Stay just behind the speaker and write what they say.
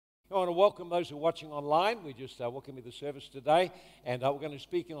to welcome those who are watching online. We just welcome you to the service today, and we're going to be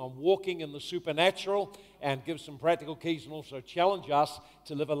speaking on walking in the supernatural and give some practical keys and also challenge us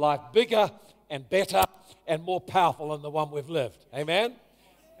to live a life bigger and better and more powerful than the one we've lived. Amen?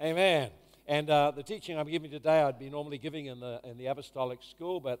 Amen. And the teaching I'm giving today I'd be normally giving in the Apostolic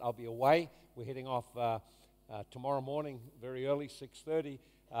School, but I'll be away. We're heading off tomorrow morning very early, 6:30,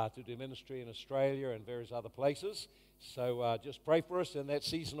 to do ministry in Australia and various other places. So just pray for us in that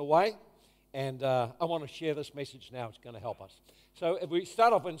season away. And I want to share this message now. It's going to help us. So if we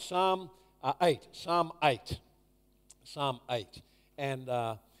start off in Psalm 8. And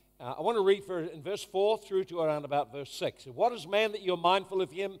I want to read in verse 4 through to around about verse 6. What is man that you're mindful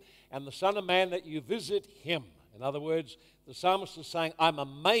of him, and the Son of Man that you visit him? In other words, the psalmist is saying, I'm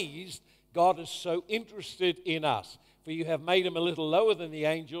amazed God is so interested in us. For you have made him a little lower than the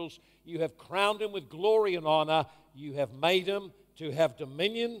angels. You have crowned him with glory and honor. You have made him to have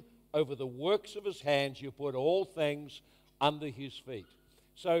dominion over the works of his hands. You put all things under his feet.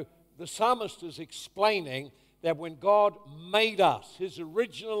 So the psalmist is explaining that when God made us, his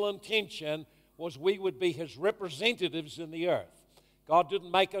original intention was we would be his representatives in the earth. God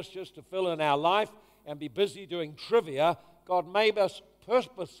didn't make us just to fill in our life and be busy doing trivia. God made us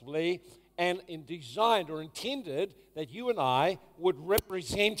purposefully and designed or intended that you and I would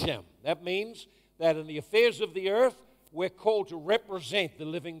represent him. That means that in the affairs of the earth, we're called to represent the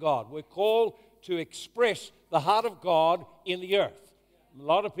living God. We're called to express the heart of God in the earth. A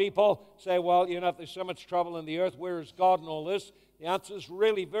lot of people say, well, you know, if there's so much trouble in the earth, where is God and all this? The answer is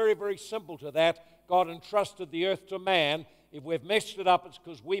really very, very simple to that. God entrusted the earth to man. If we've messed it up, it's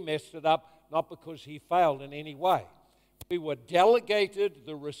because we messed it up, not because he failed in any way. We were delegated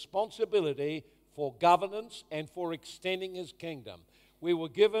the responsibility for governance and for extending his kingdom. We were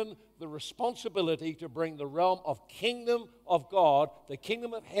given the responsibility to bring the realm of kingdom of God, the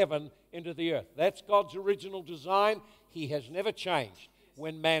kingdom of heaven, into the earth. That's God's original design. He has never changed.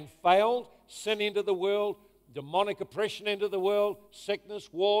 When man failed, sin into the world, demonic oppression into the world, sickness,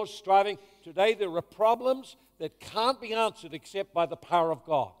 wars, striving. Today there are problems that can't be answered except by the power of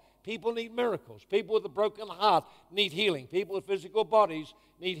God. People need miracles. People with a broken heart need healing. People with physical bodies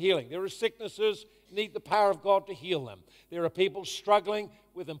need healing. There are sicknesses need the power of God to heal them. There are people struggling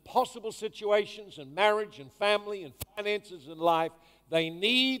with impossible situations in marriage and family and finances in life. They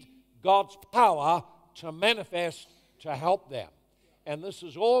need God's power to manifest to help them. And this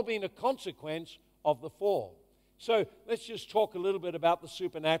has all been a consequence of the fall. So let's just talk a little bit about the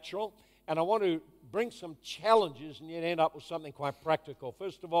supernatural. And I want to bring some challenges and yet end up with something quite practical.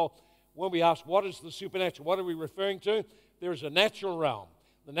 First of all, when we ask what is the supernatural, what are we referring to? There is a natural realm.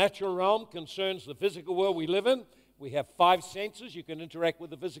 The natural realm concerns the physical world we live in. We have 5 senses. You can interact with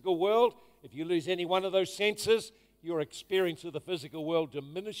the physical world. If you lose any one of those senses, your experience of the physical world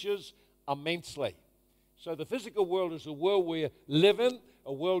diminishes immensely. So the physical world is a world we live in,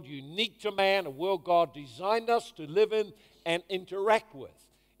 a world unique to man, a world God designed us to live in and interact with.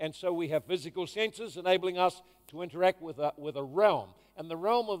 And so we have physical senses enabling us to interact with a realm. And the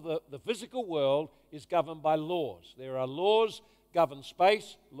realm of the physical world is governed by laws. There are laws govern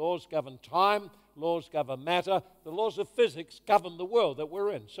space, laws govern time, laws govern matter. The laws of physics govern the world that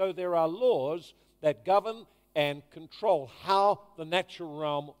we're in. So there are laws that govern and control how the natural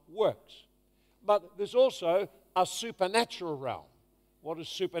realm works. But there's also a supernatural realm. What does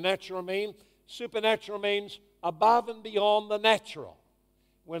supernatural mean? Supernatural means above and beyond the natural.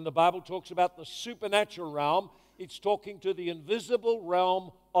 When the Bible talks about the supernatural realm, it's talking to the invisible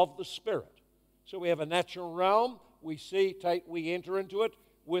realm of the Spirit. So we have a natural realm. We enter into it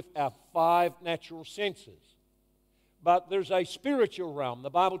with our 5 natural senses. But there's a spiritual realm. The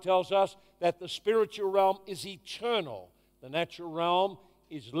Bible tells us that the spiritual realm is eternal. The natural realm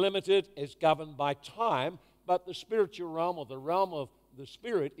is limited, is governed by time, but the spiritual realm, or the realm of the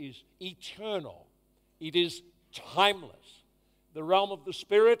Spirit, is eternal. It is timeless. The realm of the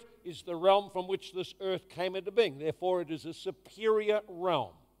Spirit is the realm from which this earth came into being. Therefore, it is a superior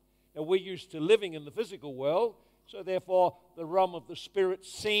realm. Now, we're used to living in the physical world, so therefore, the realm of the Spirit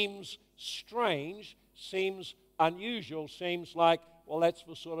seems strange, seems unusual, seems like, well, that's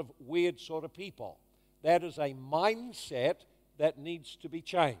for sort of weird sort of people. That is a mindset that needs to be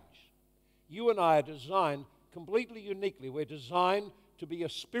changed. You and I are designed completely uniquely. We're designed to be a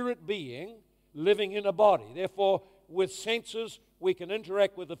spirit being living in a body. Therefore, with senses, we can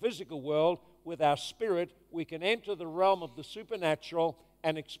interact with the physical world. With our spirit, we can enter the realm of the supernatural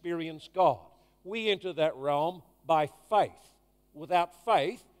and experience God. We enter that realm by faith. Without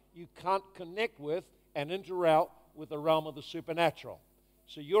faith, you can't connect with and interact with the realm of the supernatural.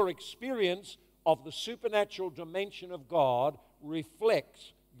 So your experience of the supernatural dimension of God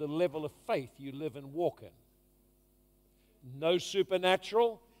reflects the level of faith you live and walk in. No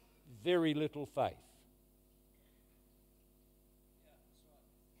supernatural, very little faith.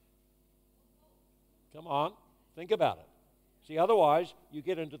 Come on, think about it. See, otherwise, you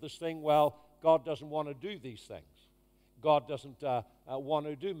get into this thing, well, God doesn't want to do these things. God doesn't want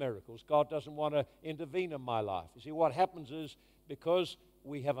to do miracles. God doesn't want to intervene in my life. You see, what happens is because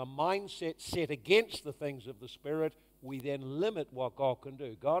we have a mindset set against the things of the Spirit, we then limit what God can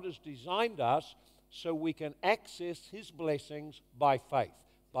do. God has designed us so we can access His blessings by faith.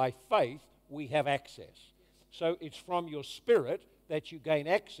 By faith, we have access. So it's from your spirit that you gain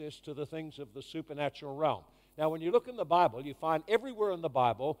access to the things of the supernatural realm. Now, when you look in the Bible, you find everywhere in the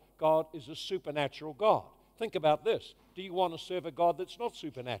Bible, God is a supernatural God. Think about this. Do you want to serve a God that's not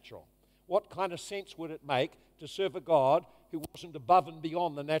supernatural? What kind of sense would it make to serve a God who wasn't above and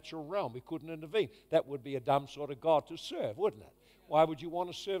beyond the natural realm, who couldn't intervene? That would be a dumb sort of God to serve, wouldn't it? Why would you want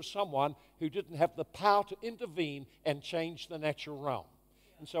to serve someone who didn't have the power to intervene and change the natural realm?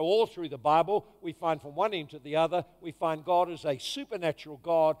 And so all through the Bible, we find from one end to the other, we find God is a supernatural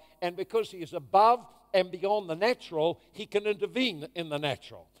God, and because He is above and beyond the natural, He can intervene in the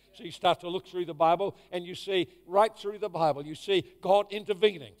natural. So you start to look through the Bible, and you see right through the Bible, you see God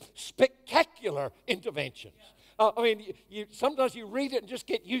intervening. Spectacular interventions. Sometimes you read it and just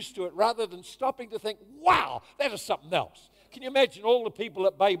get used to it rather than stopping to think, wow, that is something else. Can you imagine all the people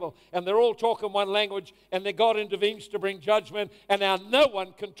at Babel, and they're all talking one language, and then God intervenes to bring judgment, and now no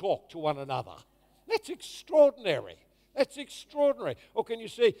one can talk to one another? That's extraordinary. That's extraordinary. Or can you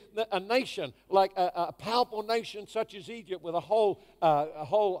see a nation, like a powerful nation such as Egypt with a whole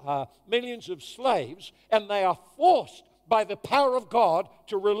millions of slaves, and they are forced by the power of God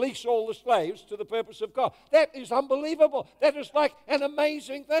to release all the slaves to the purpose of God. That is unbelievable. That is like an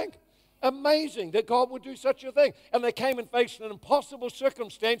amazing thing. Amazing that God would do such a thing. And they came and faced an impossible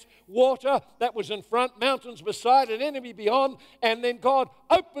circumstance, water that was in front, mountains beside, an enemy beyond, and then God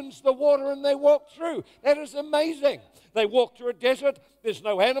opens the water and they walk through. That is amazing. They walk through a desert, there's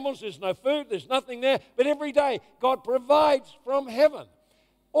no animals, there's no food, there's nothing there, but every day God provides from heaven.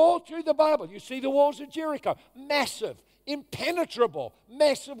 All through the Bible, you see the walls of Jericho, massive, impenetrable,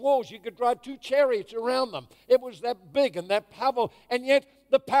 massive walls. You could drive 2 chariots around them. It was that big and that powerful, and yet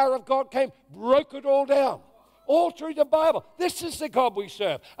the power of God came, broke it all down. All through the Bible. This is the God we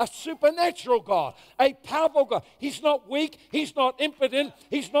serve, a supernatural God, a powerful God. He's not weak, He's not impotent,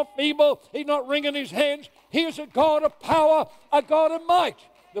 He's not feeble, He's not wringing His hands. He is a God of power, a God of might.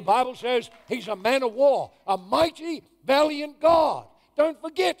 The Bible says He's a man of war, a mighty, valiant God. Don't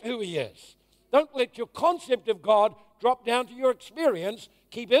forget who He is. Don't let your concept of God drop down to your experience.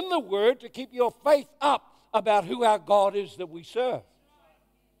 Keep in the Word to keep your faith up about who our God is that we serve.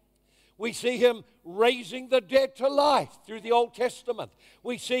 We see Him raising the dead to life through the Old Testament.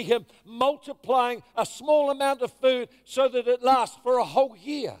 We see Him multiplying a small amount of food so that it lasts for a whole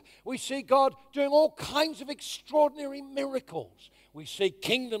year. We see God doing all kinds of extraordinary miracles. We see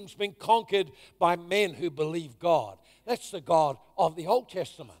kingdoms being conquered by men who believe God. That's the God of the Old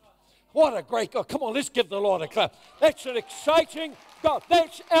Testament. What a great God. Come on, let's give the Lord a clap. That's an exciting God.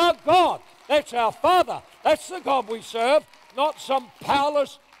 That's our God. That's our Father. That's the God we serve, not some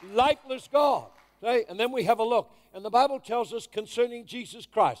powerless, lifeless God. Okay? And then we have a look. And the Bible tells us concerning Jesus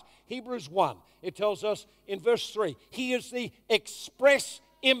Christ, Hebrews 1, it tells us in verse 3, He is the express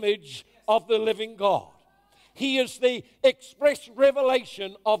image of the living God. He is the express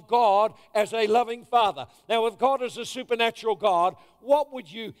revelation of God as a loving Father. Now, if God is a supernatural God, what would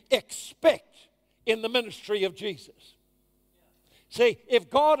you expect in the ministry of Jesus? See, if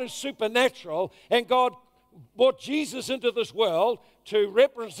God is supernatural and God brought Jesus into this world to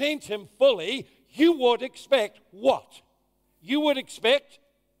represent Him fully, you would expect what? You would expect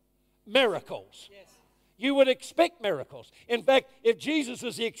miracles. Yes. You would expect miracles. In fact, if Jesus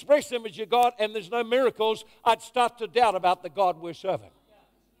is the express image of God and there's no miracles, I'd start to doubt about the God we're serving.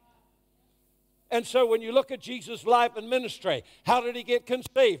 And so when you look at Jesus' life and ministry, how did He get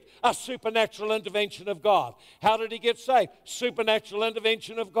conceived? A supernatural intervention of God. How did He get saved? Supernatural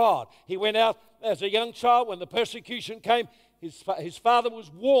intervention of God. He went out as a young child when the persecution came. His father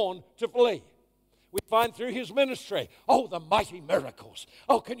was warned to flee. We find through His ministry, oh, the mighty miracles.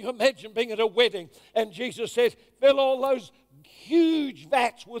 Oh, can you imagine being at a wedding and Jesus says, fill all those huge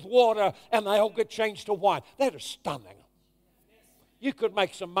vats with water and they all get changed to wine. That is stunning. You could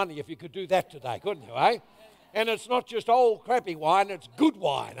make some money if you could do that today, couldn't you, eh? And it's not just old crappy wine, it's good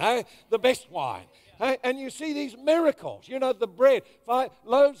wine, eh? The best wine. Eh? And you see these miracles. You know, the bread, 5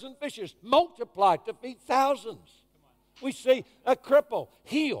 loaves and fishes multiplied to feed thousands. We see a cripple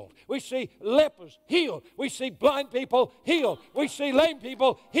healed. We see lepers healed. We see blind people healed. We see lame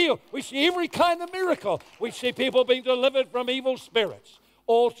people healed. We see every kind of miracle. We see people being delivered from evil spirits.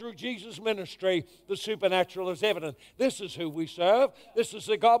 All through Jesus' ministry, the supernatural is evident. This is who we serve. This is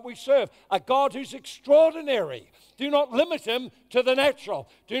the God we serve. A God who's extraordinary. Do not limit him to the natural.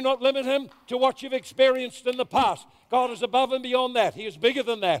 Do not limit him to what you've experienced in the past. God is above and beyond that. He is bigger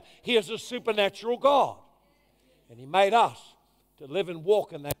than that. He is a supernatural God. And he made us to live and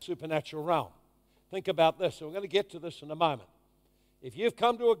walk in that supernatural realm. Think about this. So we're going to get to this in a moment. If you've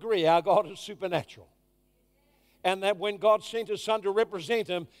come to agree our God is supernatural, and that when God sent his Son to represent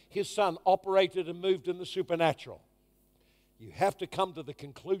him, his Son operated and moved in the supernatural, you have to come to the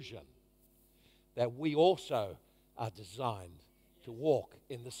conclusion that we also are designed to walk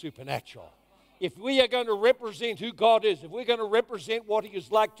in the supernatural. If we are going to represent who God is, if we're going to represent what he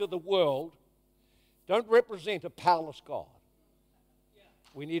is like to the world, don't represent a powerless God.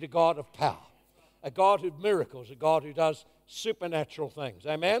 We need a God of power, a God of miracles, a God who does supernatural things.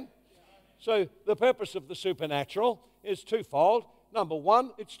 Amen? So the purpose of the supernatural is twofold. Number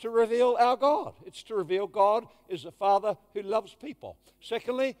one, it's to reveal our God. It's to reveal God is a Father who loves people.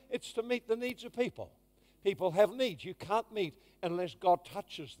 Secondly, it's to meet the needs of people. People have needs you can't meet unless God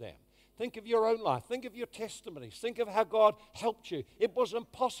touches them. Think of your own life. Think of your testimonies. Think of how God helped you. It was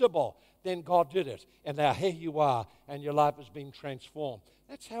impossible. Then God did it. And now here you are, and your life has been transformed.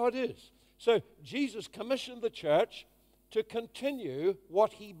 That's how it is. So Jesus commissioned the church to continue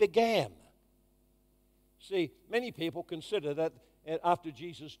what he began. See, many people consider that after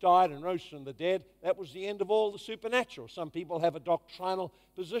Jesus died and rose from the dead, that was the end of all the supernatural. Some people have a doctrinal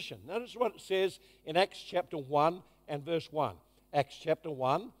position. Notice what it says in Acts chapter 1 and verse 1. Acts chapter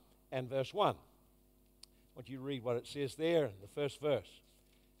 1 and verse 1. I want you to read what it says there in the first verse.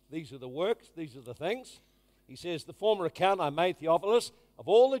 These are the works, these are the things. He says, the former account I made, Theophilus, of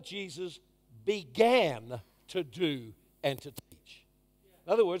all that Jesus began to do and to teach.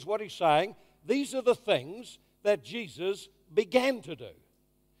 In other words, what he's saying, these are the things that Jesus began to do.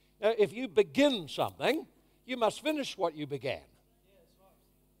 Now, if you begin something, you must finish what you began.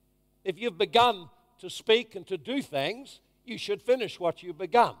 If you've begun to speak and to do things, you should finish what you've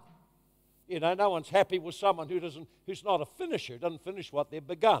begun. You know, no one's happy with someone who's not a finisher, doesn't finish what they've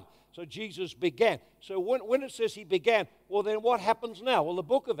begun. So Jesus began. So when it says he began, well, then what happens now? Well, the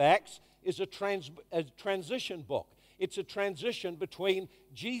book of Acts is a transition book. It's a transition between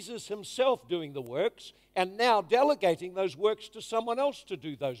Jesus himself doing the works and now delegating those works to someone else to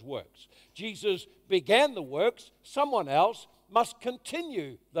do those works. Jesus began the works. Someone else must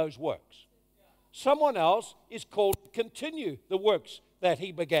continue those works. Someone else is called to continue the works that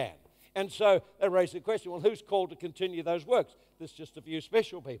he began. And so that raises the question, well, who's called to continue those works? There's just a few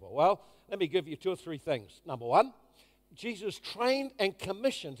special people. Well, let me give you two or three things. Number one, Jesus trained and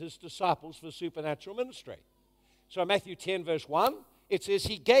commissioned his disciples for supernatural ministry. So Matthew 10 verse 1, it says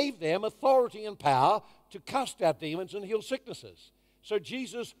he gave them authority and power to cast out demons and heal sicknesses. So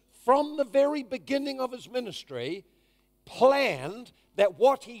Jesus, from the very beginning of his ministry, planned that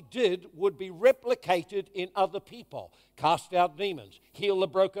what he did would be replicated in other people. Cast out demons, heal the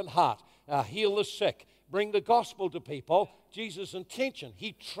broken heart, heal the sick, bring the gospel to people. Jesus' intention,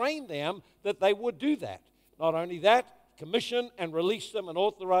 he trained them that they would do that. Not only that, commission and release them and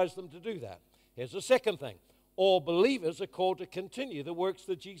authorize them to do that. Here's the second thing. All believers are called to continue the works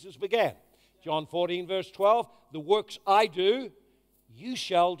that Jesus began. John 14 verse 12, the works I do, you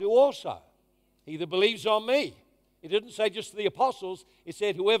shall do also. He that believes on me. It didn't say just the apostles. It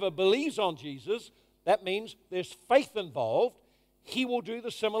said whoever believes on Jesus, that means there's faith involved, he will do the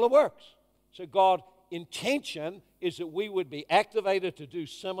similar works. So God's intention is that we would be activated to do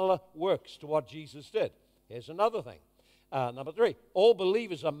similar works to what Jesus did. Here's another thing. Number 3, all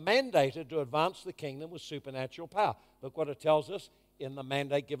believers are mandated to advance the kingdom with supernatural power. Look what it tells us in the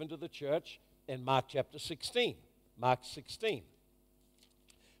mandate given to the church in Mark chapter 16. Mark 16.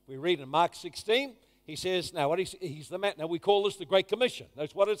 We read in Mark 16, he says, now he's the man. Now we call this the Great Commission.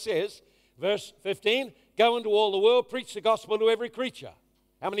 That's what it says. Verse 15, go into all the world, preach the gospel to every creature.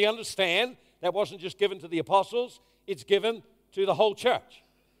 How many understand that wasn't just given to the apostles, it's given to the whole church?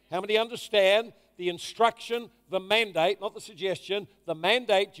 How many understand the instruction, the mandate, not the suggestion, the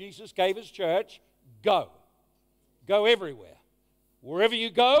mandate Jesus gave his church? Go. Go everywhere. Wherever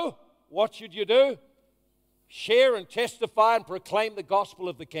you go, what should you do? Share and testify and proclaim the gospel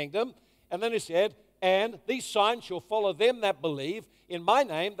of the kingdom. And then he said, and these signs shall follow them that believe. In my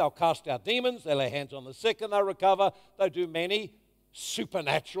name they'll cast out demons, they'll lay hands on the sick and they'll recover. They'll do many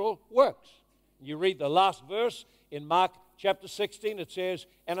supernatural works. You read the last verse in Mark chapter 16, it says,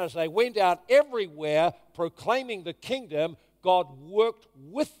 and as they went out everywhere proclaiming the kingdom, God worked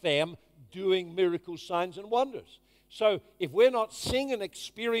with them doing miracles, signs, and wonders. So if we're not seeing and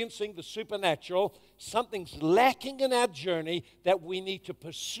experiencing the supernatural, something's lacking in our journey that we need to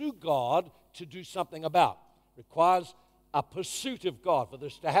pursue God to do something about. It requires a pursuit of God for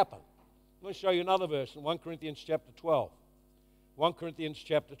this to happen. I'm going to show you another verse in 1 Corinthians chapter 12. 1 Corinthians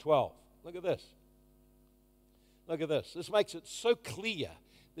chapter 12. Look at this. Look at this. This makes it so clear.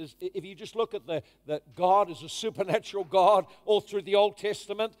 If you just look at that God is a supernatural God all through the Old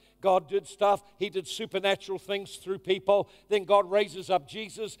Testament, God did stuff. He did supernatural things through people. Then God raises up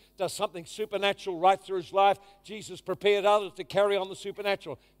Jesus, does something supernatural right through his life. Jesus prepared others to carry on the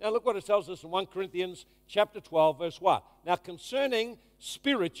supernatural. Now look what it tells us in 1 Corinthians chapter 12, verse 1. Now concerning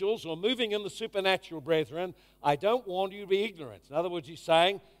spirituals or moving in the supernatural, brethren, I don't want you to be ignorant. In other words, he's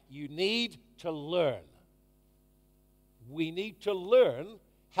saying you need to learn. We need to learn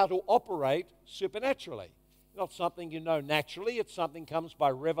how to operate supernaturally. Not something you know naturally. It's something comes by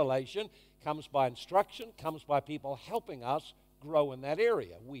revelation, comes by instruction, comes by people helping us grow in that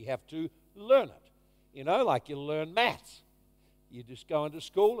area. We have to learn it. You know, like you learn maths. You just go into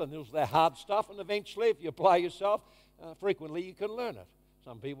school and there's the hard stuff, and eventually if you apply yourself, frequently you can learn it.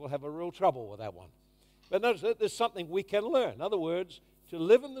 Some people have a real trouble with that one. But notice that there's something we can learn. In other words, to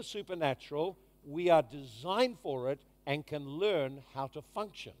live in the supernatural, we are designed for it and can learn how to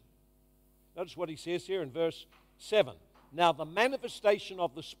function. Notice what he says here in verse 7. Now the manifestation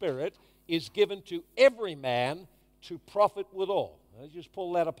of the Spirit is given to every man to profit withal. Let's just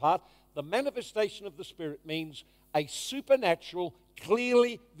pull that apart. The manifestation of the Spirit means a supernatural,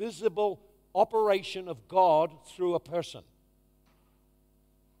 clearly visible operation of God through a person.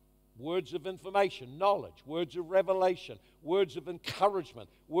 Words of information, knowledge, words of revelation, words of encouragement,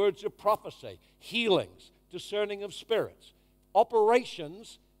 words of prophecy, healings, discerning of spirits,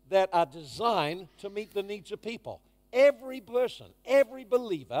 operations that are designed to meet the needs of people. Every person, every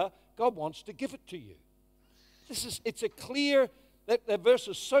believer, God wants to give it to you. It's a clear, that verse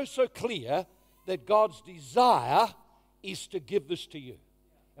is so clear that God's desire is to give this to you.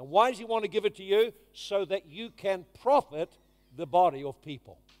 And why does he want to give it to you? So that you can profit the body of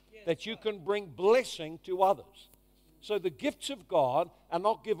people, that you can bring blessing to others. So the gifts of God are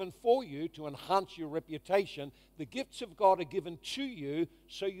not given for you to enhance your reputation. The gifts of God are given to you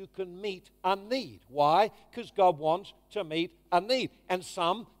so you can meet a need. Why? Because God wants to meet a need. And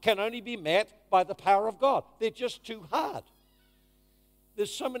some can only be met by the power of God. They're just too hard.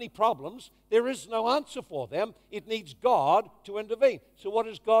 There's so many problems, there is no answer for them. It needs God to intervene. So what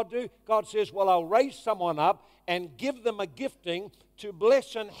does God do? God says, well, I'll raise someone up and give them a gifting to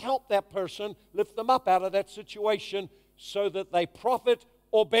bless and help that person, lift them up out of that situation so that they profit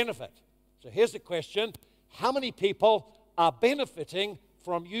or benefit. So here's the question. How many people are benefiting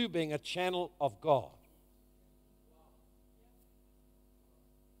from you being a channel of God?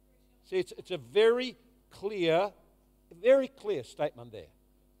 See, it's a very clear statement there.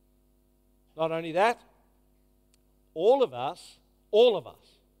 Not only that, all of us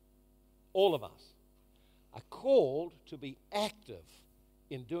are called to be active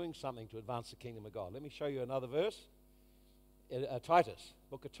in doing something to advance the kingdom of God. Let me show you another verse. Titus,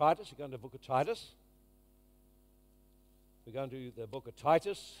 book of Titus. We're going to the book of Titus. We're going to the book of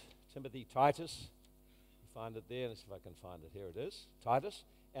Titus, Timothy, Titus. You find it there. Let's see if I can find it. Here it is, Titus.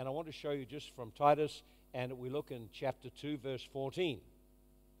 And I want to show you just from Titus, and we look in chapter 2, verse 14.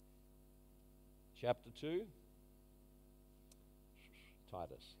 Chapter 2,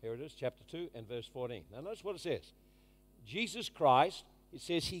 Titus. Here it is, chapter 2 and verse 14. Now notice what it says. Jesus Christ, it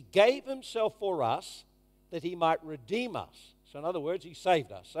says, he gave himself for us that he might redeem us. So in other words, he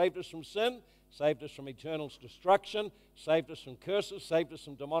saved us. Saved us from sin, saved us from eternal destruction, saved us from curses, saved us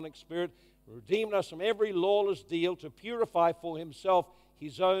from demonic spirit, redeemed us from every lawless deal to purify for himself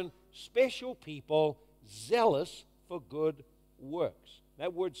his own special people, zealous for good works.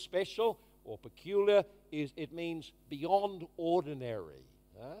 That word special or peculiar it means beyond ordinary.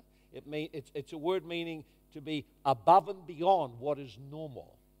 It's a word meaning to be above and beyond what is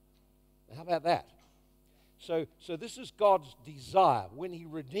normal. How about that? So this is God's desire. When he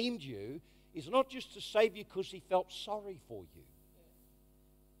redeemed you, is not just to save you because he felt sorry for you.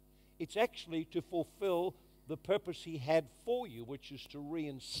 It's actually to fulfill the purpose he had for you, which is to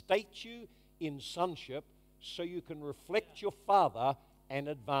reinstate you in sonship so you can reflect your Father and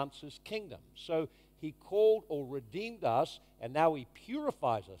advance his kingdom. So he called or redeemed us, and now he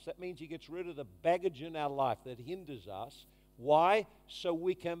purifies us. That means he gets rid of the baggage in our life that hinders us. Why? So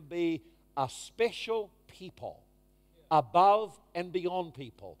we can be a special people, above and beyond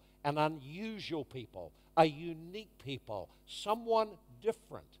people, an unusual people, a unique people, someone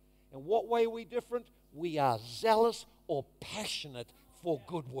different. In what way are we different? We are zealous or passionate for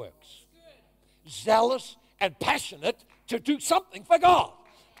good works. Zealous and passionate to do something for God.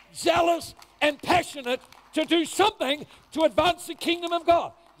 Zealous and passionate to do something to advance the kingdom of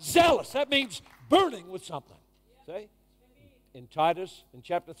God. Zealous, that means burning with something. See? In Titus, in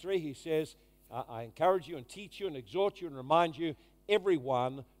chapter 3, he says, I encourage you and teach you and exhort you and remind you,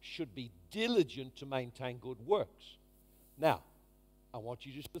 everyone should be diligent to maintain good works. Now, I want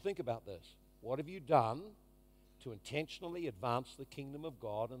you just to think about this. What have you done to intentionally advance the kingdom of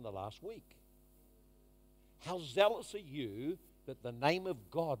God in the last week? How zealous are you that the name of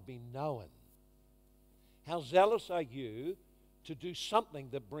God be known? How zealous are you to do something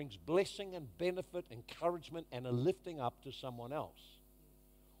that brings blessing and benefit, encouragement, and a lifting up to someone else?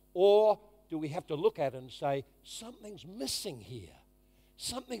 Or do we have to look at it and say, something's missing here?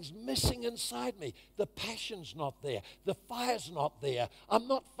 Something's missing inside me. The passion's not there. The fire's not there. I'm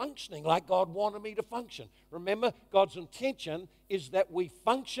not functioning like God wanted me to function. Remember, God's intention is that we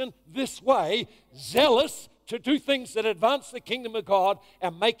function this way, zealous to do things that advance the kingdom of God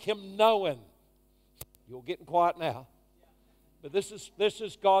and make Him known. You're getting quiet now. But this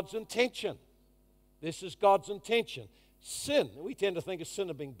is God's intention. This is God's intention. Sin, we tend to think of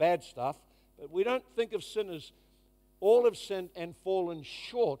sin as being bad stuff, but we don't think of sin as all have sinned and fallen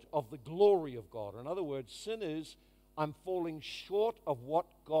short of the glory of God. In other words, sin is I'm falling short of what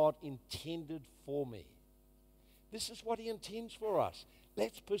God intended for me. This is what He intends for us.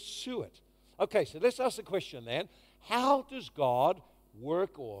 Let's pursue it. Okay, so let's ask the question then. How does God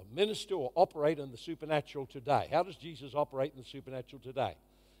work or minister or operate in the supernatural today? How does Jesus operate in the supernatural today?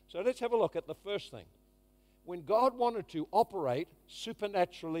 So let's have a look at the first thing. When God wanted to operate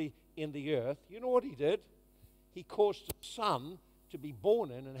supernaturally in the earth, you know what He did? He caused the Son to be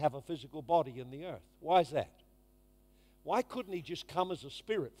born in and have a physical body in the earth. Why is that? Why couldn't He just come as a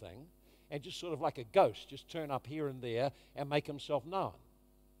spirit thing and just sort of like a ghost, just turn up here and there and make Himself known?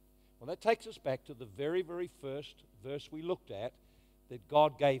 Well, that takes us back to the very, very first verse we looked at, that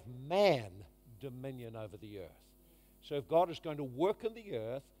God gave man dominion over the earth. So if God is going to work in the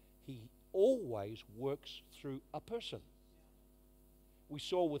earth, He always works through a person. We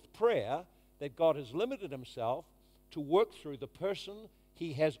saw with prayer that God has limited Himself to work through the person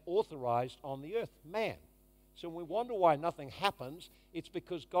He has authorized on the earth, man. So when we wonder why nothing happens, it's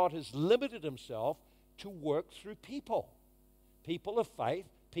because God has limited Himself to work through people. People of faith,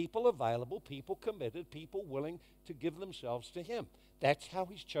 people available, people committed, people willing to give themselves to Him. That's how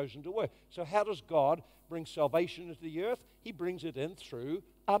He's chosen to work. So how does God bring salvation into the earth? He brings it in through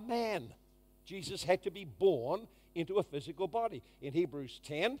a man. Jesus had to be born into a physical body. In Hebrews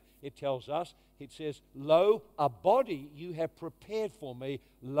 10, it tells us, it says, lo, a body you have prepared for me.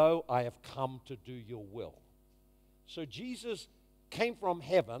 Lo, I have come to do your will. So Jesus came from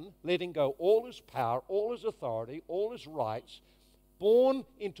heaven, letting go all His power, all His authority, all His rights, born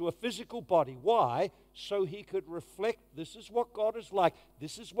into a physical body. Why? So He could reflect, this is what God is like.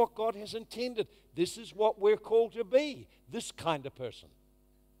 This is what God has intended. This is what we're called to be. This kind of person.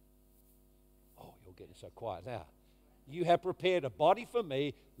 Oh, you're getting so quiet now. You have prepared a body for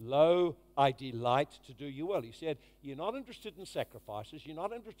me. Lo, I delight to do you well. He said, you're not interested in sacrifices. You're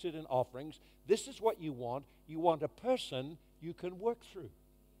not interested in offerings. This is what you want. You want a person you can work through.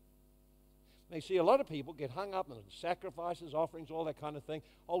 Now, you see, a lot of people get hung up in sacrifices, offerings, all that kind of thing.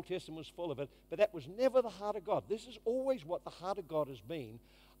 Old Testament was full of it, but that was never the heart of God. This is always what the heart of God has been.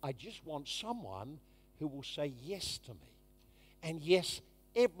 I just want someone who will say yes to me, and yes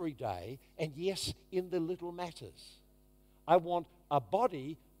every day, and yes in the little matters. I want a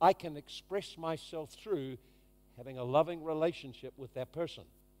body I can express myself through having a loving relationship with that person.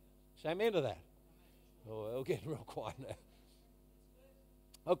 Say amen to that. Oh, we're getting real quiet now.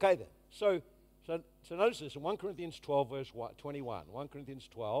 Okay then. So notice this, in 1 Corinthians 12, verse 21, 1 Corinthians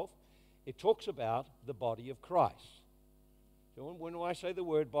 12, it talks about the body of Christ. So when I say the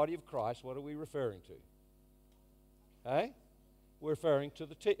word body of Christ, what are we referring to? Hey? We're referring to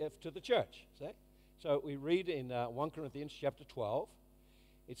the church. See? So we read in 1 Corinthians chapter 12,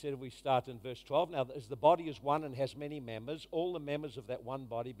 it said, we start in verse 12, now as the body is one and has many members, all the members of that one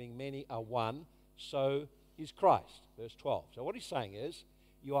body being many are one, so is Christ. Verse 12. So what he's saying is,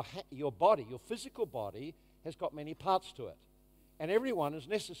 your body, your physical body, has got many parts to it. And everyone is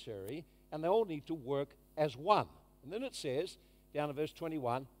necessary, and they all need to work as one. And then it says, down in verse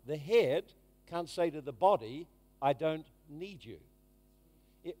 21, the head can't say to the body, I don't need you.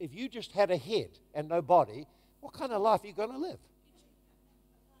 If you just had a head and no body, what kind of life are you going to live?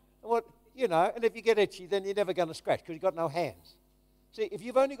 And if you get itchy, then you're never going to scratch because you've got no hands. See, if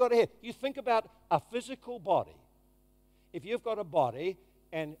you've only got a head, you think about a physical body. If you've got a body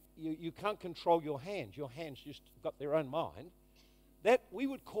and you can't control your hands just got their own mind, that we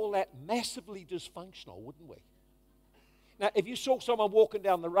would call that massively dysfunctional, wouldn't we? Now, if you saw someone walking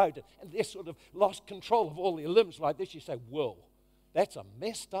down the road and they're sort of lost control of all their limbs like this, you say, whoa, that's a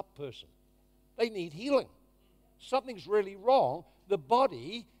messed up person. They need healing. Something's really wrong. The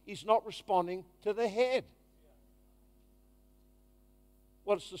body is not responding to the head.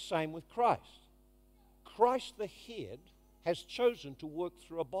 Well, it's the same with Christ. Christ, the head, has chosen to work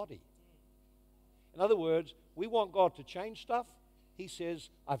through a body. In other words, we want God to change stuff. He says,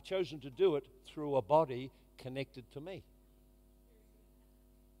 I've chosen to do it through a body connected to me.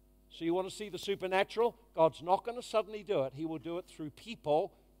 So you want to see the supernatural? God's not going to suddenly do it. He will do it through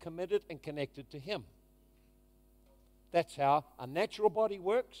people committed and connected to Him. That's how a natural body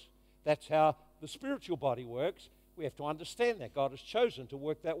works. That's how the spiritual body works. We have to understand that. God has chosen to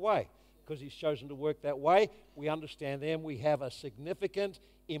work that way. Because He's chosen to work that way, we understand then we have a significant,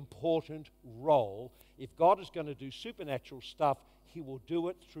 important role. If God is going to do supernatural stuff, He will do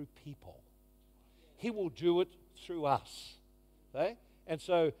it through people. He will do it through us. Okay? And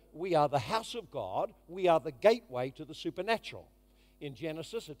so we are the house of God. We are the gateway to the supernatural. In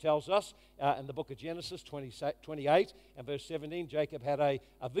Genesis, it tells us, in the book of Genesis 28 and verse 17, Jacob had a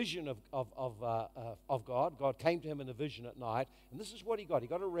vision of God. God came to him in a vision at night, and this is what he got. He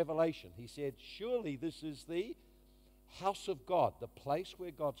got a revelation. He said, surely this is the house of God, the place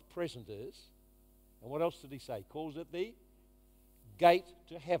where God's presence is. And what else did he say? He calls it the gate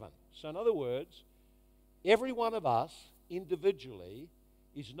to heaven. So in other words, every one of us individually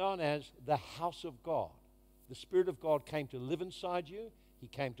is known as the house of God. The Spirit of God came to live inside you. He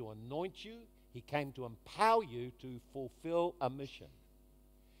came to anoint you. He came to empower you to fulfill a mission.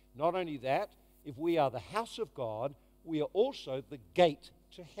 Not only that, if we are the house of God, we are also the gate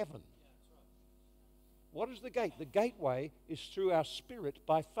to heaven. What is the gate? The gateway is through our spirit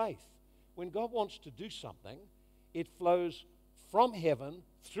by faith. When God wants to do something, it flows from heaven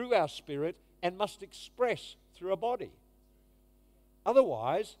through our spirit and must express through a body.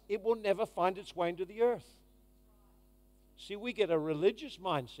 Otherwise, it will never find its way into the earth. See, we get a religious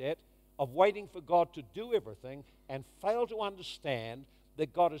mindset of waiting for God to do everything and fail to understand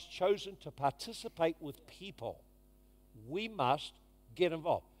that God has chosen to participate with people. We must get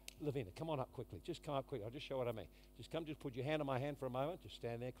involved. Lavina, come on up quickly. Just come up quickly. I'll just show what I mean. Just put your hand on my hand for a moment. Just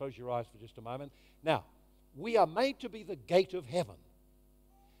stand there. Close your eyes for just a moment. Now, we are made to be the gate of heaven.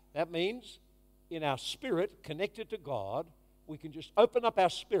 That means in our spirit, connected to God, we can just open up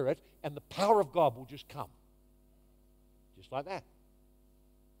our spirit and the power of God will just come. Just like that.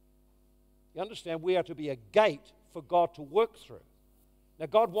 You understand, we are to be a gate for God to work through. Now,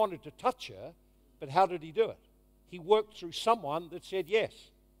 God wanted to touch her, but how did He do it? He worked through someone that said yes.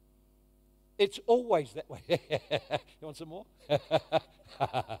 It's always that way. You want some more?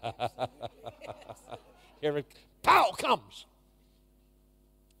 Here it, pow, comes.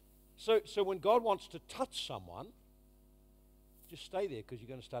 So when God wants to touch someone, just stay there because you're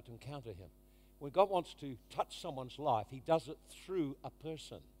going to start to encounter Him. When God wants to touch someone's life, He does it through a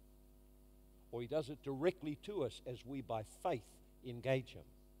person. Or He does it directly to us as we, by faith, engage Him.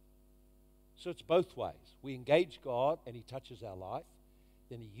 So it's both ways. We engage God and He touches our life.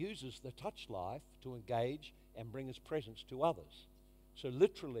 Then He uses the touched life to engage and bring His presence to others. So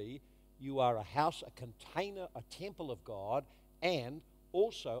literally, you are a house, a container, a temple of God, and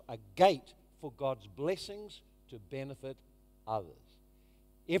also a gate for God's blessings to benefit others.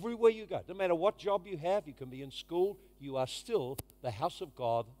 Everywhere you go, no matter what job you have, you can be in school, you are still the house of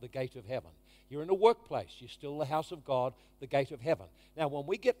God, the gate of heaven. You're in a workplace, you're still the house of God, the gate of heaven. Now, when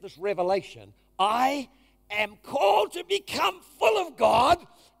we get this revelation, I am called to become full of God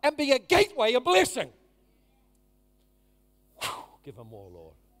and be a gateway of blessing. Whew, give Him more,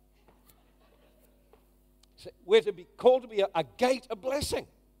 Lord. So we're to be called to be a gate of blessing.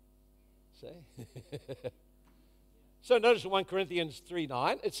 See? So notice in 1 Corinthians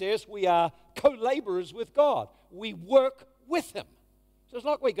 3:9, it says we are co-laborers with God. We work with Him. So it's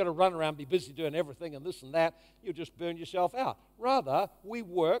not like we've got to run around, be busy doing everything and this and that. You'll just burn yourself out. Rather, we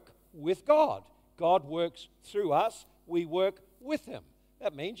work with God. God works through us. We work with Him.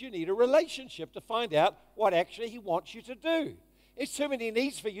 That means you need a relationship to find out what actually He wants you to do. It's too many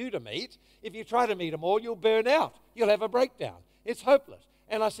needs for you to meet. If you try to meet them all, you'll burn out. You'll have a breakdown. It's hopeless.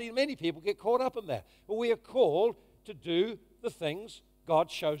 And I see many people get caught up in that. But we are called to do the things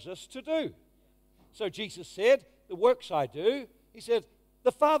God shows us to do. So Jesus said, the works I do, He said,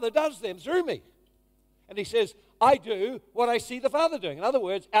 the Father does them through me. And He says, I do what I see the Father doing. In other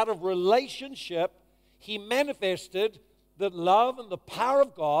words, out of relationship, He manifested the love and the power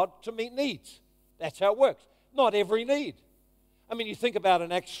of God to meet needs. That's how it works. Not every need. I mean, you think about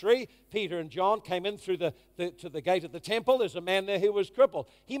in Acts 3, Peter and John came in through to the gate of the temple. There's a man there who was crippled.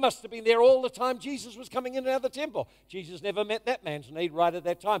 He must have been there all the time Jesus was coming in and out of the temple. Jesus never met that man's need right at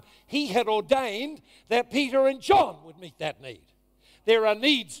that time. He had ordained that Peter and John would meet that need. There are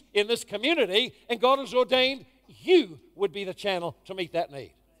needs in this community, and God has ordained you would be the channel to meet that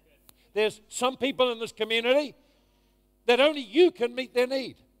need. There's some people in this community that only you can meet their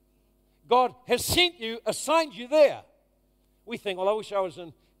need. God has sent you, assigned you there. We think, well, I wish I was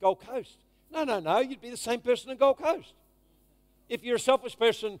in Gold Coast. No, you'd be the same person in Gold Coast. If you're a selfish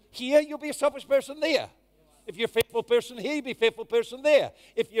person here, you'll be a selfish person there. If you're a faithful person here, you'll be a faithful person there.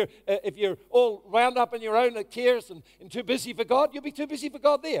 If you're all wound up in your own cares and too busy for God, you'll be too busy for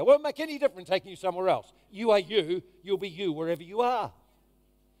God there. It won't make any difference taking you somewhere else. You are you, you'll be you wherever you are.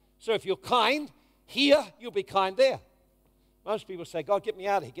 So if you're kind here, you'll be kind there. Most people say, God, get me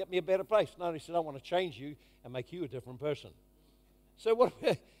out of here, get me a better place. No, he said, I want to change you and make you a different person. So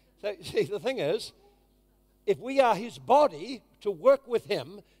see, the thing is, if we are his body to work with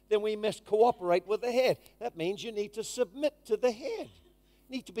him, then we must cooperate with the head. That means you need to submit to the head.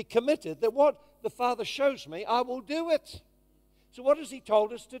 You need to be committed that what the Father shows me, I will do it. So what has he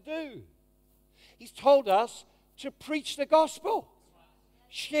told us to do? He's told us to preach the gospel.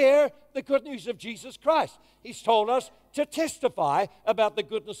 Share the good news of Jesus Christ. He's told us to testify about the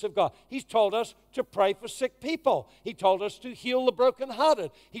goodness of God. He's told us to pray for sick people. He told us to heal the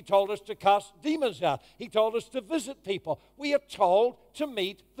brokenhearted. He told us to cast demons out. He told us to visit people. We are told to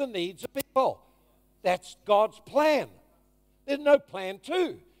meet the needs of people. That's God's plan. There's no plan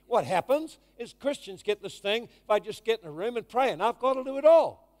two. What happens is Christians get this thing, if I just get in a room and pray, and I've got to do it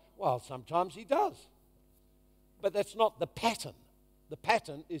all. Well, sometimes he does. But that's not the pattern. The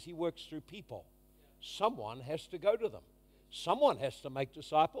pattern is he works through people. Someone has to go to them. Someone has to make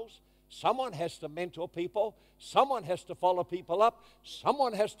disciples. Someone has to mentor people. Someone has to follow people up.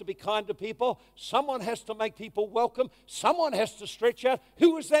 Someone has to be kind to people. Someone has to make people welcome. Someone has to stretch out.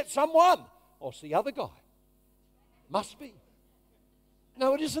 Who is that someone? Oh, it's the other guy. Must be.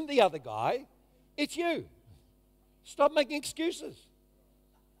 No, it isn't the other guy. It's you. Stop making excuses.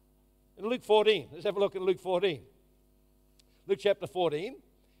 In Luke 14, let's have a look at Luke 14. Luke chapter 14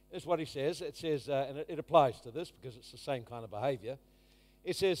 is what he says. It says, and it applies to this because it's the same kind of behavior.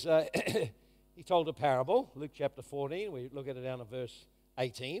 It says, he told a parable, Luke chapter 14. We look at it down in verse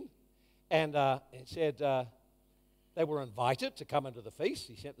 18. And it said they were invited to come into the feast.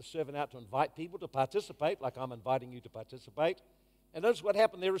 He sent the servant out to invite people to participate, like I'm inviting you to participate. And notice what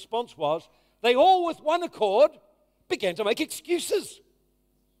happened. Their response was, they all with one accord began to make excuses.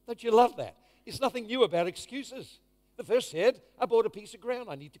 Don't you love that? There's nothing new about excuses. The first said, I bought a piece of ground.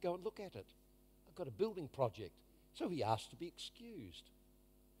 I need to go and look at it. I've got a building project. So he asked to be excused.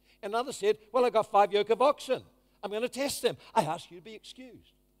 Another said, well, I got 5 yoke of oxen. I'm going to test them. I ask you to be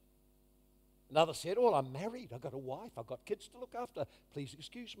excused. Another said, well, I'm married. I've got a wife. I've got kids to look after. Please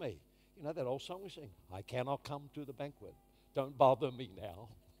excuse me. You know that old song we sing? I cannot come to the banquet. Don't bother me now.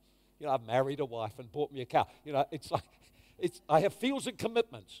 You know, I've married a wife and bought me a cow. You know, it's like, I have fields and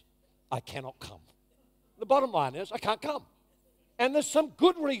commitments. I cannot come. The bottom line is, I can't come. And there's some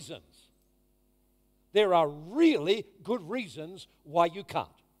good reasons. There are really good reasons why you can't.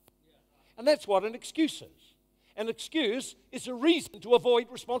 And that's what an excuse is. An excuse is a reason to avoid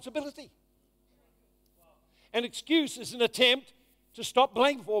responsibility. An excuse is an attempt to stop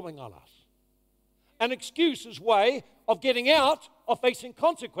blame-forming on us. An excuse is a way of getting out of facing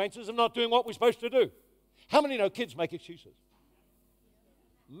consequences of not doing what we're supposed to do. How many know kids make excuses?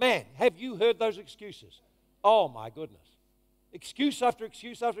 Man, have you heard those excuses? Oh, my goodness. Excuse after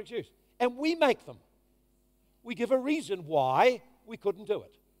excuse after excuse. And we make them. We give a reason why we couldn't do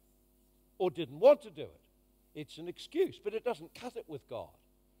it or didn't want to do it. It's an excuse, but it doesn't cut it with God.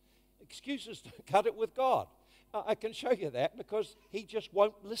 Excuses don't cut it with God. I can show you that because he just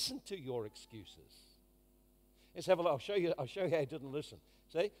won't listen to your excuses. Let's have a look. I'll show you how he didn't listen.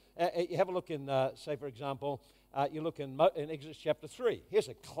 See? You have a look in, say, for example, you look in Exodus chapter 3. Here's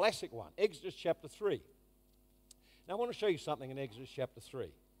a classic one. Exodus chapter 3. Now, I want to show you something in Exodus chapter 3.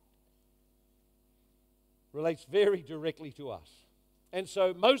 Relates very directly to us. And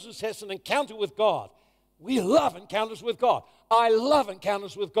so Moses has an encounter with God. We love encounters with God. I love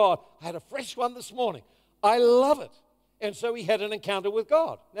encounters with God. I had a fresh one this morning. I love it. And so he had an encounter with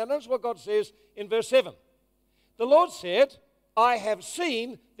God. Now, notice what God says in verse 7. The Lord said, I have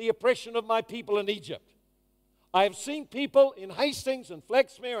seen the oppression of my people in Egypt. I have seen people in Hastings and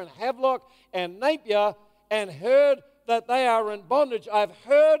Flaxmere and Havelock and Napier and heard that they are in bondage. I've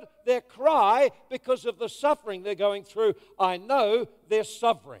heard their cry because of the suffering they're going through. I know their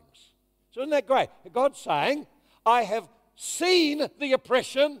sufferings. So isn't that great? God's saying, I have seen the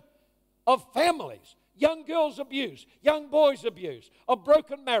oppression of families. Young girls abused, young boys abused, of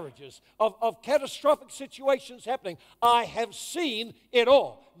broken marriages, of catastrophic situations happening. I have seen it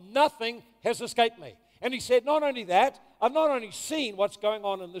all. Nothing has escaped me. And he said, not only that, I've not only seen what's going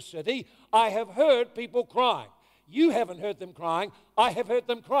on in the city, I have heard people crying. You haven't heard them crying. I have heard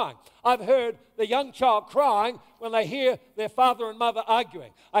them crying. I've heard the young child crying when they hear their father and mother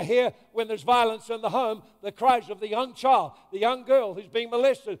arguing. I hear when there's violence in the home, the cries of the young child, the young girl who's being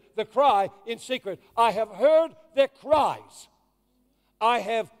molested, the cry in secret. I have heard their cries. I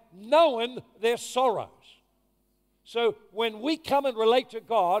have known their sorrows. So when we come and relate to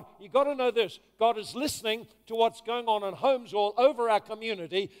God, you've got to know this. God is listening to what's going on in homes all over our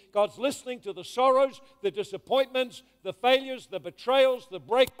community. God's listening to the sorrows, the disappointments, the failures, the betrayals, the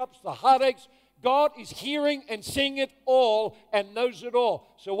breakups, the heartaches. God is hearing and seeing it all and knows it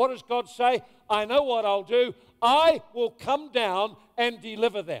all. So what does God say? I know what I'll do. I will come down and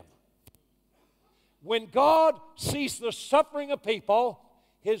deliver them. When God sees the suffering of people,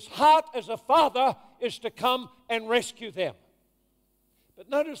 His heart as a father is to come and rescue them. But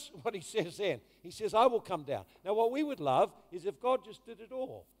notice what he says then. He says, I will come down. Now, what we would love is if God just did it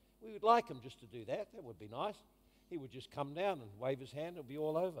all. We would like him just to do that. That would be nice. He would just come down and wave his hand. It would be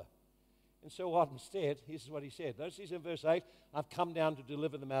all over. And so what instead, here's what he said. Notice he's in verse 8, I've come down to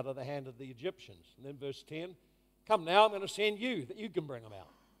deliver them out of the hand of the Egyptians. And then verse 10, come now, I'm going to send you that you can bring them out.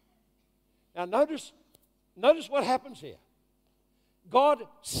 Now, notice what happens here. God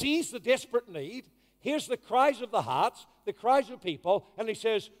sees the desperate need. Here's the cries of the hearts, the cries of people, and he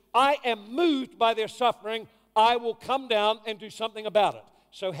says, I am moved by their suffering. I will come down and do something about it.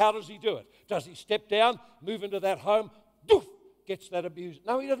 So how does he do it? Does he step down, move into that home, doof, gets that abuse?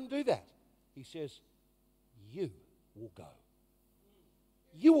 No, he doesn't do that. He says, you will go.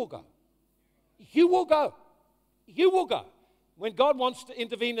 You will go. You will go. You will go. When God wants to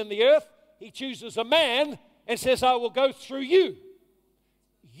intervene in the earth, he chooses a man and says, I will go through you.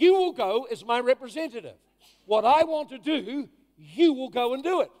 You will go as my representative. What I want to do, you will go and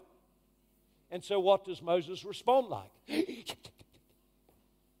do it. And so what does Moses respond like? You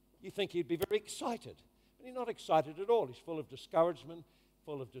think he'd be very excited. But he's not excited at all. He's full of discouragement,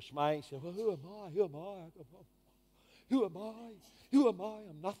 full of dismay. He said, well, who am I? Who am I? Who am I? Who am I?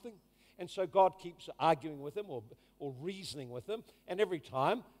 I'm nothing. And so God keeps arguing with him or reasoning with him. And every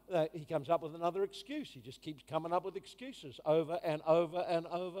time he comes up with another excuse. He just keeps coming up with excuses over and over and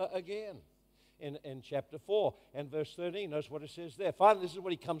over again. In chapter 4 and verse 13, notice what it says there. Finally, this is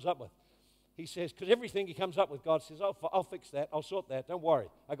what he comes up with. He says, because everything he comes up with, God says, I'll fix that. I'll sort that. Don't worry.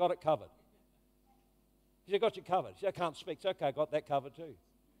 I got it covered. He said, I got you covered. He said, I can't speak. It's okay. I got that covered too.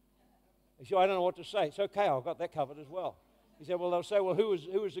 He said, I don't know what to say. It's okay. I've got that covered as well. He said, well, they'll say, well, who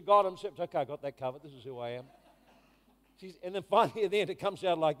is the God himself? It's okay. I got that covered. This is who I am. And then finally at the end it comes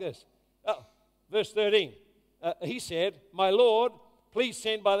out like this. Verse 13. He said, my Lord, please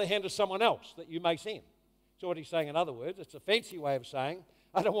send by the hand of someone else that you may send. So what he's saying, in other words, it's a fancy way of saying,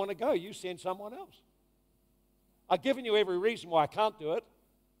 I don't want to go. You send someone else. I've given you every reason why I can't do it.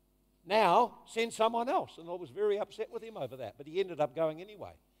 Now, send someone else. And I was very upset with him over that. But he ended up going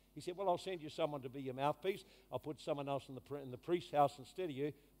anyway. He said, well, I'll send you someone to be your mouthpiece. I'll put someone else in the priest's house instead of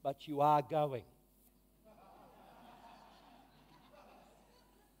you. But you are going.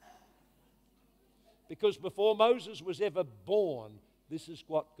 Because before Moses was ever born, this is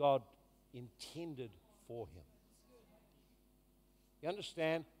what God intended for him. You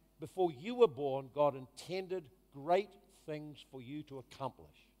understand? Before you were born, God intended great things for you to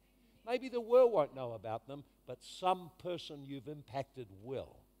accomplish. Maybe the world won't know about them, but some person you've impacted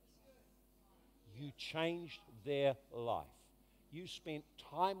will. You changed their life. You spent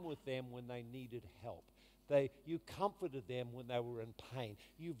time with them when they needed help. You comforted them when they were in pain.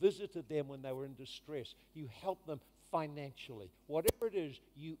 You visited them when they were in distress. You helped them financially. Whatever it is,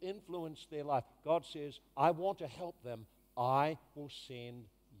 you influenced their life. God says, I want to help them. I will send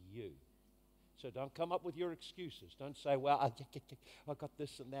you. So don't come up with your excuses. Don't say, well, I got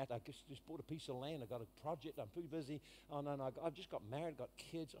this and that. I just bought a piece of land. I got a project. I'm too busy. Oh, no, I've just got married, got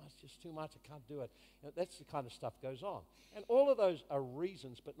kids. Oh, it's just too much. I can't do it. You know, that's the kind of stuff goes on. And all of those are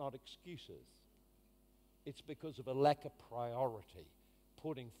reasons but not excuses. It's because of a lack of priority,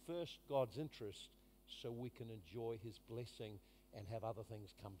 putting first God's interest so we can enjoy his blessing and have other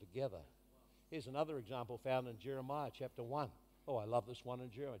things come together. Here's another example found in Jeremiah chapter 1. Oh, I love this one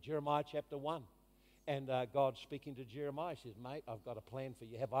in Jeremiah. Jeremiah chapter 1. And God speaking to Jeremiah says, mate, I've got a plan for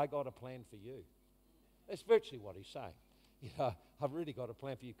you. Have I got a plan for you? That's virtually what he's saying. I've really got a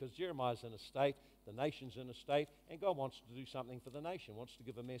plan for you, because Jeremiah's in a state, the nation's in a state, and God wants to do something for the nation, wants to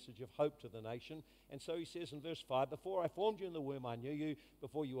give a message of hope to the nation. And so he says in verse 5, before I formed you in the womb, I knew you.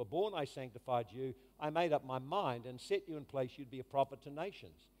 Before you were born, I sanctified you. I made up my mind and set you in place. You'd be a prophet to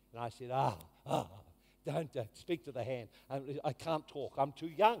nations. And I said, don't speak to the hand. I can't talk. I'm too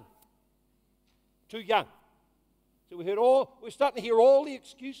young. Too young. So we're starting to hear all the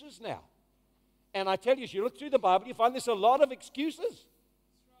excuses now. And I tell you, as you look through the Bible, you find there's a lot of excuses.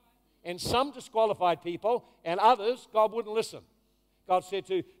 And some disqualified people, and others, God wouldn't listen. God said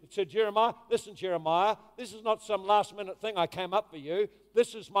to Jeremiah, listen, Jeremiah, this is not some last-minute thing I came up for you.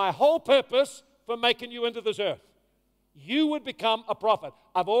 This is my whole purpose for making you into this earth. You would become a prophet.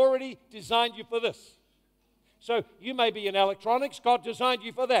 I've already designed you for this. So you may be in electronics, God designed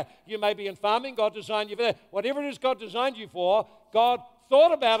you for that. You may be in farming, God designed you for that. Whatever it is God designed you for, God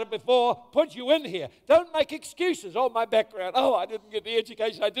thought about it before, put you in here. Don't make excuses. Oh, my background. Oh, I didn't get the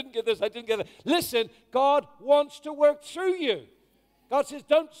education. I didn't get this. I didn't get that. Listen, God wants to work through you. God says,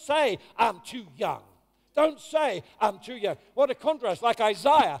 don't say, I'm too young. Don't say, I'm too young. What a contrast. Like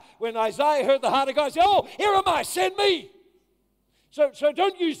Isaiah. When Isaiah heard the heart of God, he said, oh, here am I, send me. So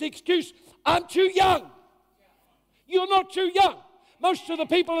don't use the excuse, I'm too young. You're not too young. Most of the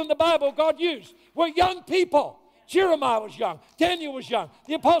people in the Bible God used were young people. Jeremiah was young. Daniel was young.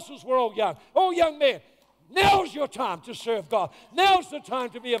 The apostles were all young men. Now's your time to serve God. Now's the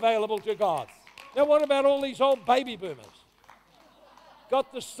time to be available to God. Now, what about all these old baby boomers?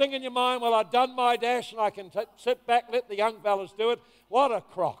 Got this thing in your mind, well, I've done my dash and I can sit back, let the young fellas do it. What a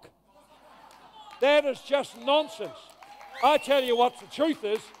crock. That is just nonsense. I tell you what the truth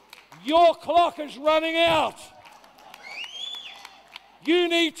is, your clock is running out. You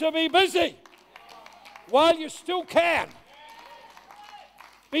need to be busy while you still can.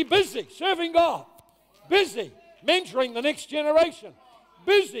 Be busy serving God. Busy mentoring the next generation.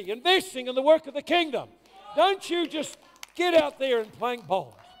 Busy investing in the work of the kingdom. Don't you just get out there and playing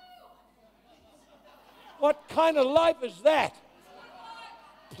bowls. What kind of life is that?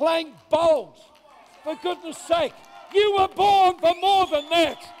 Playing bowls. For goodness sake, you were born for more than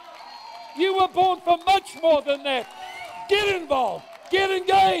that. You were born for much more than that. Get involved. Get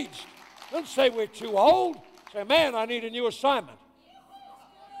engaged. Don't say we're too old. Say, man, I need a new assignment.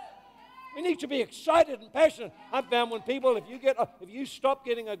 We need to be excited and passionate. I've found when people, if you stop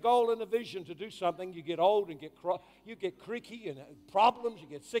getting a goal and a vision to do something, you get old and you get creaky and problems, you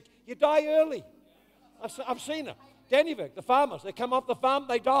get sick, you die early. I've seen it. Dannyvik, the farmers, they come off the farm,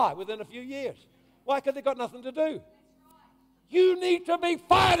 they die within a few years. Why? Because they've got nothing to do. You need to be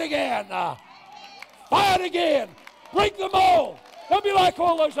fired again. Fired again. Break the mold. Don't be like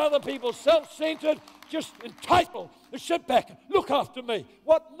all those other people, self-centered, just entitled. Sit back and look after me.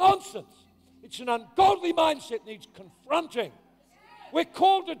 What nonsense. It's an ungodly mindset needs confronting. We're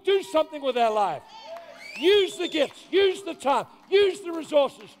called to do something with our life. Use the gifts, use the time, use the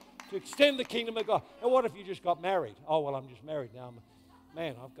resources to extend the kingdom of God. And what if you just got married? Oh, well, I'm just married now.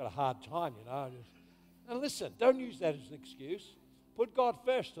 Man, I've got a hard time, you know. And listen, don't use that as an excuse. Put God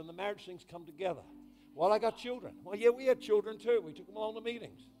first and the marriage things come together. Well, I got children. Well, yeah, we had children too. We took them along to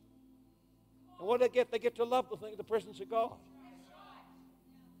meetings. And what do they get? They get to love the presence of God.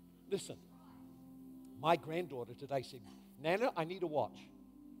 Listen, my granddaughter today said, Nana, I need a watch.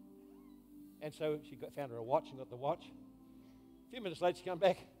 And so she found her a watch and got the watch. A few minutes later, she came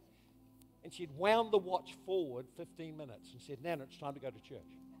back and she'd wound the watch forward 15 minutes and said, Nana, it's time to go to church.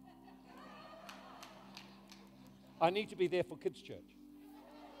 I need to be there for kids' church.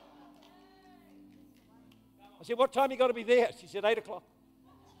 I said, what time you got to be there? She said, 8 o'clock.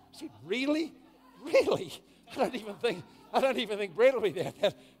 I said, really? Really? I don't even think Brett will be there.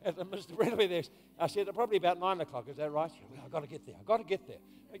 Mr. Brett will be there. I said, probably about 9 o'clock. Is that right? She said, well, I've got to get there. I've got to get there.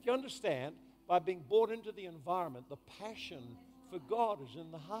 But you understand, by being brought into the environment, the passion for God is in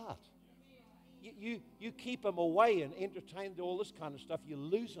the heart. You keep them away and entertain all this kind of stuff, you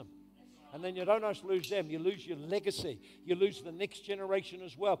lose them. And then you don't just lose them, you lose your legacy. You lose the next generation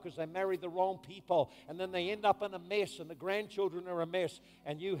as well because they marry the wrong people. And then they end up in a mess and the grandchildren are a mess.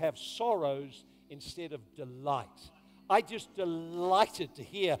 And you have sorrows instead of delight. I just delighted to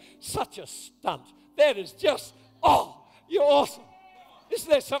hear such a stunt. That is just, oh, you're awesome. Isn't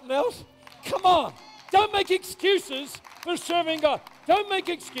that something else? Come on. Don't make excuses for serving God. Don't make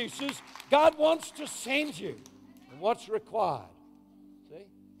excuses. God wants to send you. And what's required? See?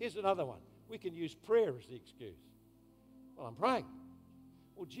 Here's another one. We can use prayer as the excuse. Well, I'm praying.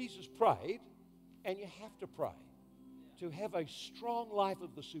 Well, Jesus prayed, and you have to pray. To have a strong life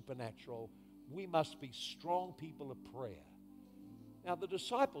of the supernatural, we must be strong people of prayer. Now, the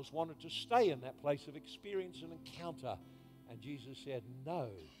disciples wanted to stay in that place of experience and encounter. And Jesus said, no,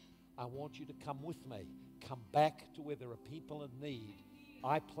 I want you to come with me. Come back to where there are people in need.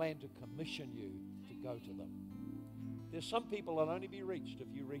 I plan to commission you to go to them. There's some people that will only be reached if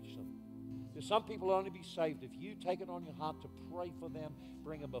you reach them. There's some people who will only be saved if you take it on your heart to pray for them,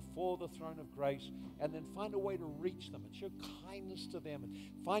 bring them before the throne of grace, and then find a way to reach them and show kindness to them and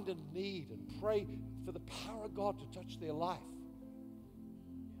find a need and pray for the power of God to touch their life.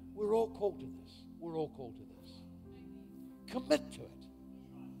 We're all called to this. We're all called to this. Commit to it.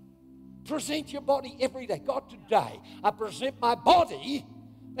 Present your body every day. God, today I present my body.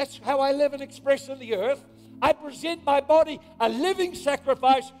 That's how I live and express in the earth. I present my body a living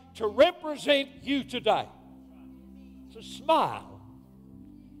sacrifice to represent you today. So smile.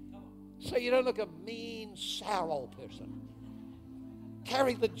 So you don't look a mean, sour old person.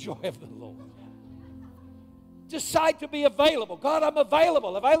 Carry the joy of the Lord. Decide to be available. God, I'm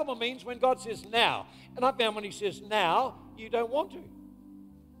available. Available means when God says now. And I found when He says now, you don't want to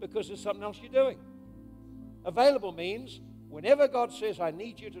because there's something else you're doing. Available means whenever God says, I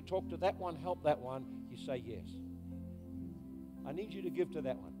need you to talk to that one, help that one, you say yes. I need you to give to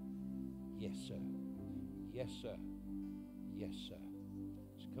that one. Yes, sir. Yes, sir. Yes, sir.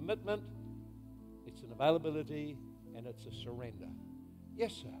 It's a commitment, it's an availability, and it's a surrender.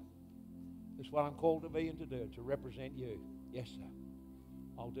 Yes, sir. It's what I'm called to be and to do, to represent you. Yes, sir.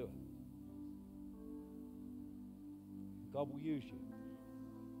 I'll do it. God will use you.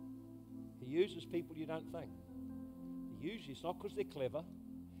 He uses people you don't think. He uses you. It's not because they're clever.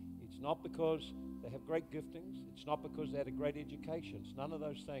 It's not because they have great giftings. It's not because they had a great education. It's none of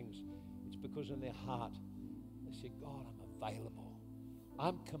those things. It's because in their heart they say, God, I'm available.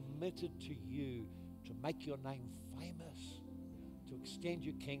 I'm committed to you to make your name famous, to extend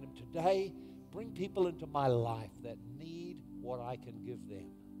your kingdom. Today, bring people into my life that need what I can give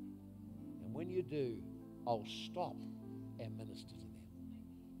them. And when you do, I'll stop and minister to them.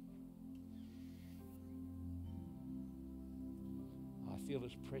 I feel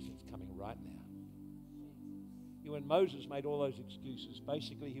His presence coming right now. When Moses made all those excuses,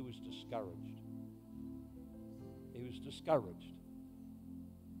 basically he was discouraged. He was discouraged.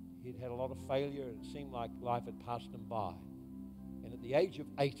 He'd had a lot of failure and it seemed like life had passed him by. And at the age of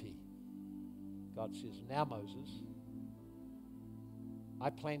 80, God says, now Moses, I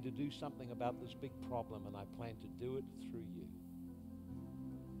plan to do something about this big problem and I plan to do it through you.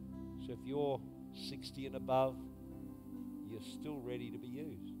 So if you're 60 and above, you're still ready to be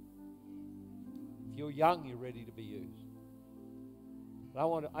used. If you're young, you're ready to be used.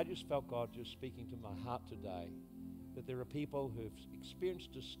 But I just felt God just speaking to my heart today that there are people who've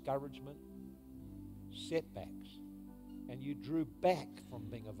experienced discouragement, setbacks, and you drew back from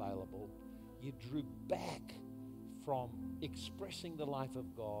being available. You drew back from expressing the life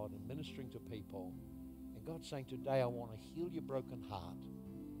of God and ministering to people. And God's saying today, I want to heal your broken heart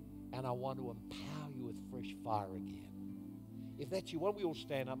and I want to empower you with fresh fire again. If that's you, why don't we all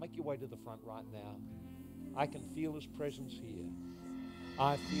stand up? Make your way to the front right now. I can feel His presence here.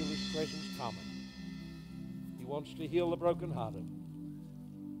 I feel His presence coming. He wants to heal the brokenhearted.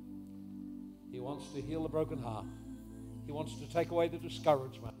 He wants to heal the broken heart. He wants to take away the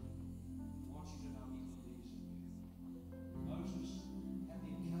discouragement. He wants you to know He believes in you. Moses had the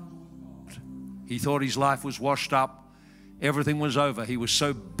encounter with God. He thought his life was washed up. Everything was over. He was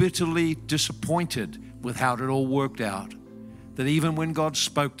so bitterly disappointed with how it all worked out that even when God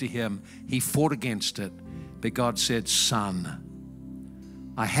spoke to him, he fought against it. But God said,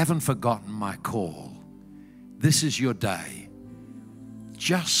 son, I haven't forgotten my call. This is your day.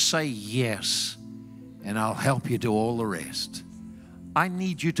 Just say yes, and I'll help you do all the rest. I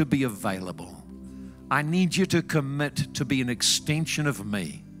need you to be available. I need you to commit to be an extension of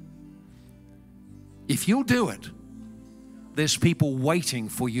me. If you'll do it, there's people waiting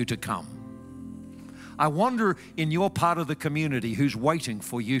for you to come. I wonder in your part of the community who's waiting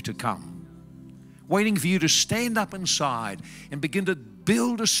for you to come, waiting for you to stand up inside and begin to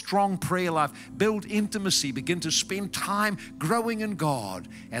build a strong prayer life, build intimacy, begin to spend time growing in God.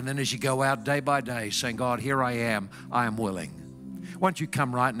 And then as you go out day by day saying, God, here I am willing. Why don't you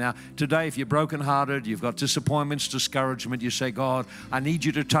come right now? Today, if you're brokenhearted, you've got disappointments, discouragement, you say, God, I need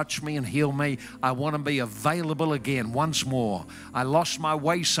you to touch me and heal me. I want to be available again once more. I lost my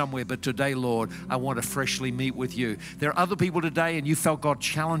way somewhere, but today, Lord, I want to freshly meet with you. There are other people today and you felt God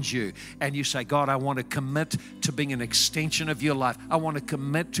challenge you and you say, God, I want to commit to being an extension of your life. I want to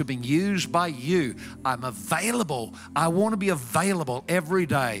commit to being used by you. I'm available. I want to be available every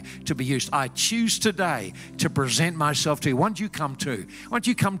day to be used. I choose today to present myself to you. Why don't you come to to? Why don't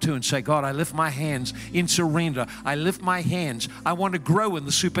you come to and say, God, I lift my hands in surrender. I lift my hands. I want to grow in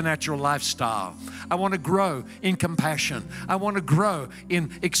the supernatural lifestyle. I want to grow in compassion. I want to grow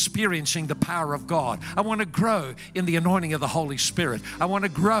in experiencing the power of God. I want to grow in the anointing of the Holy Spirit. I want to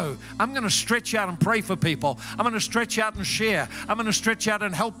grow. I'm going to stretch out and pray for people. I'm going to stretch out and share. I'm going to stretch out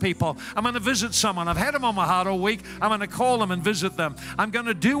and help people. I'm going to visit someone. I've had them on my heart all week. I'm going to call them and visit them. I'm going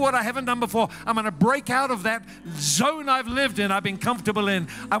to do what I haven't done before. I'm going to break out of that zone I've lived in, I've been comfortable in.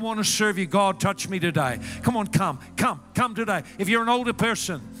 I want to serve you. God, touch me today. Come on, come today. If you're an older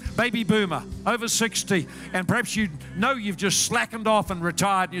person, baby boomer, over 60, and perhaps you know you've just slackened off and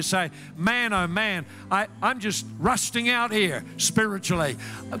retired, and you say, man, oh man, I'm just rusting out here spiritually.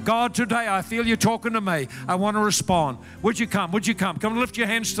 God, today I feel you talking to me. I want to respond. Would you come? Would you come? Come and lift your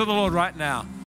hands to the Lord right now.